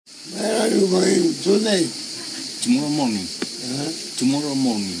Where are you going today? Tomorrow morning. Tomorrow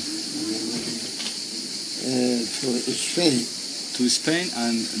morning. To Spain. To Spain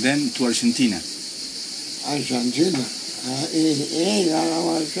and then to Argentina. Argentina.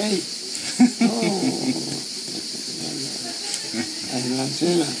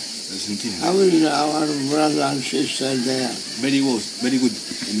 Argentina. Argentina. How is our brother and sister there? Very good, very good.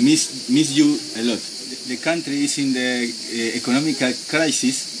 Miss you a lot. The country is in the economical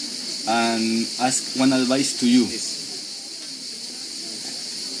crisis and ask one advice to you.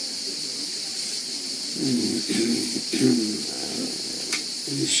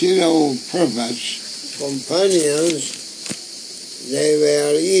 Zero purpose. Companions, they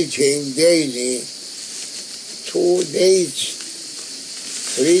were eating daily 2 days,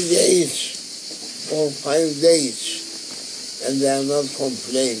 3 days, or 5 days, and they are not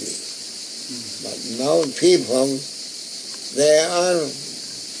complaining. But now people, they are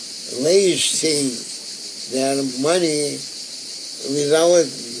wasting their money without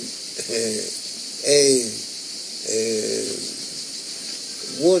a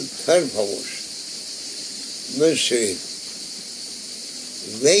good purpose. Mercy,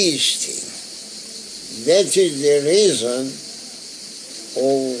 wasting. That is the reason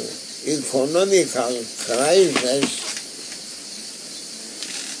of economical crisis.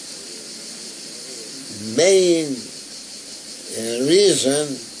 Main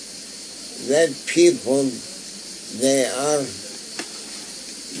reason that people, they are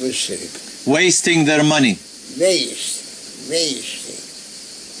wasting their money. Wasting.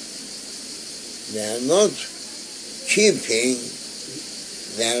 They are not keeping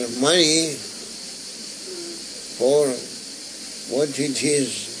their money for what it is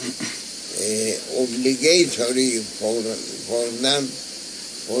obligatory for them,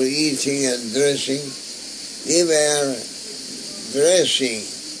 for eating and dressing. They were dressing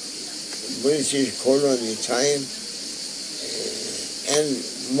British colony time, and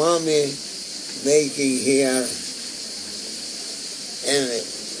mommy making here, and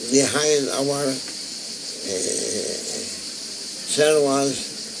behind our servants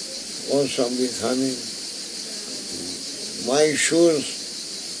also becoming. My shoes,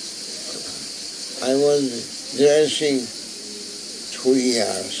 I was dressing 2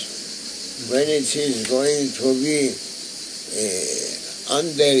 years. When it is going to be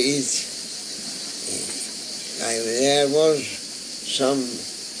under it, there was some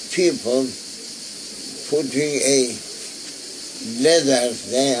people putting a leather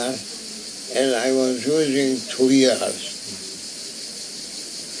there, and I was using 2 years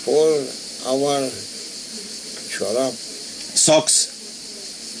for our chorap. Socks.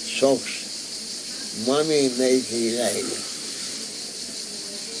 Mommy making like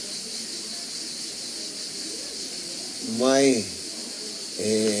my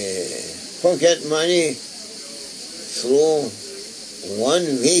pocket money through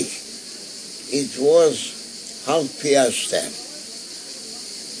 1 week, it was half piastre,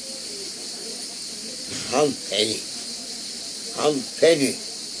 half penny.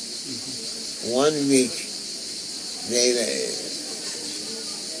 1 week they were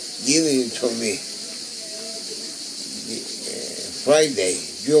giving it to me. Friday,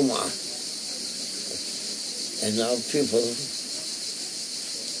 Juma. And now people,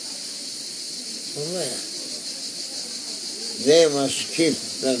 they must keep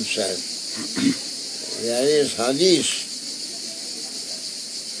themselves. There is hadith,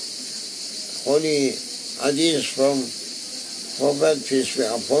 holy hadith from Prophet, peace be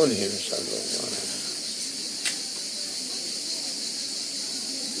upon him,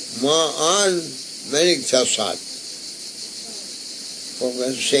 Ma'al Malik Tasad,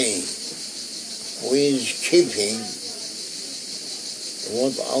 Prophet saying, who is keeping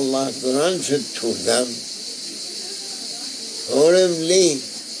what Allah granted to them firmly,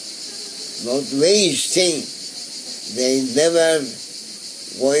 not wasting, they never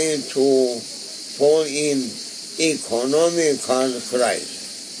going to fall in economical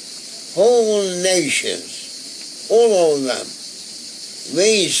crisis. Whole nations, all of them,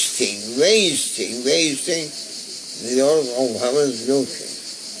 wasting, the Lord of heaven's looking.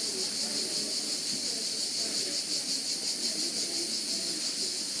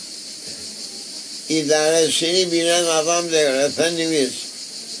 İdaresini bilen adam der, Efendimiz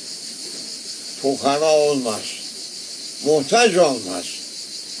fukara olmaz, muhtaç olmaz.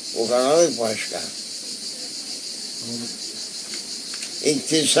 Fukaralık başka.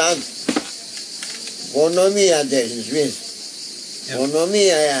 İktisat, ekonomiye deriz biz.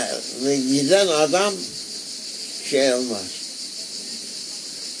 Ekonomiye giden adam şey olmaz.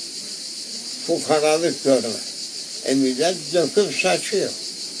 Fukaralık görmez. Millet döküp saçıyor.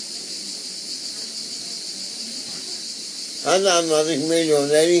 Hadi anladık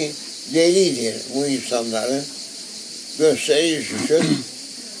milyoneri delidir bu insanları. Gösteriş için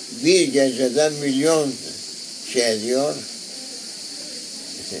bir geceden milyon şey ediyor.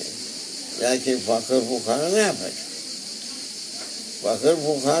 Lakin fakir fukara ne yapacak? Fakir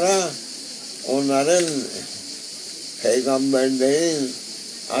fukara onların peygamberlerin,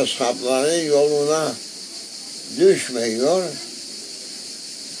 ashabların yoluna düşmüyor.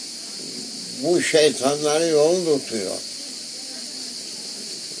 Bu şeytanların yolunu tutuyor.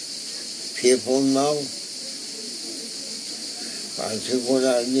 People now,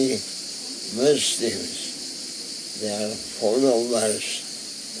 particularly Muslims, they are followers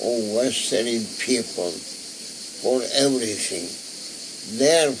of Western people for everything.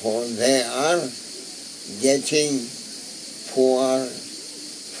 Therefore, they are getting poor,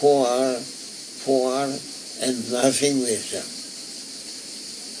 and nothing with them.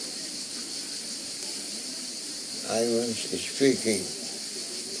 I was speaking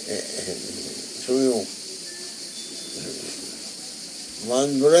to you.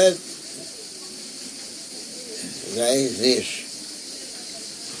 One bread like this,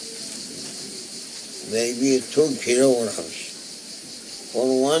 maybe 2 kilograms, for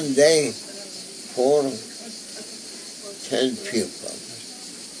one day for 10 people.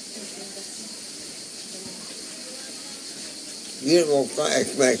 Bir lokma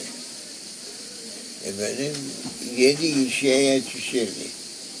ekmek efendim 7 kişiye yetişirdi.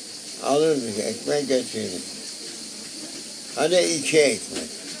 Alırdık ekmek getirdik. Hadi 2 ekmek.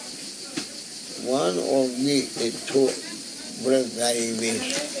 One or two bread like this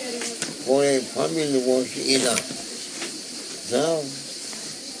for a family was enough. Now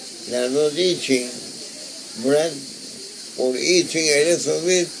they are not eating bread or eating a little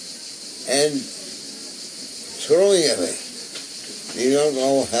bit and throwing away. You know,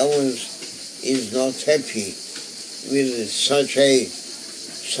 our heavens is not happy with such a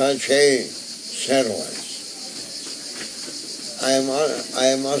servant. I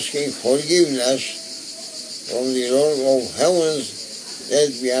am asking forgiveness from the Lord of heavens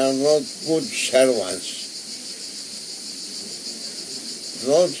that we are not good servants,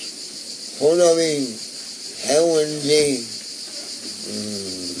 not following heavenly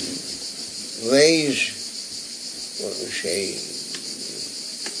ways,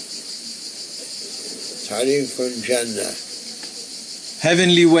 Tarikul Jannah.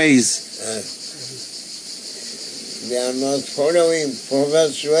 Heavenly ways. We are not following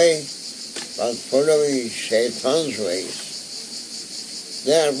Prophet's way, but following Shaitan's ways.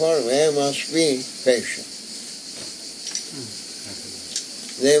 Therefore, they must be patient.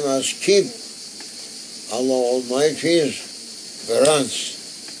 They must keep Allah Almighty's grants.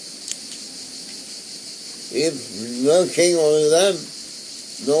 If knocking on them,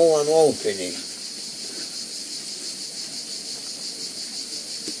 no one opening.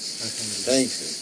 Thank you.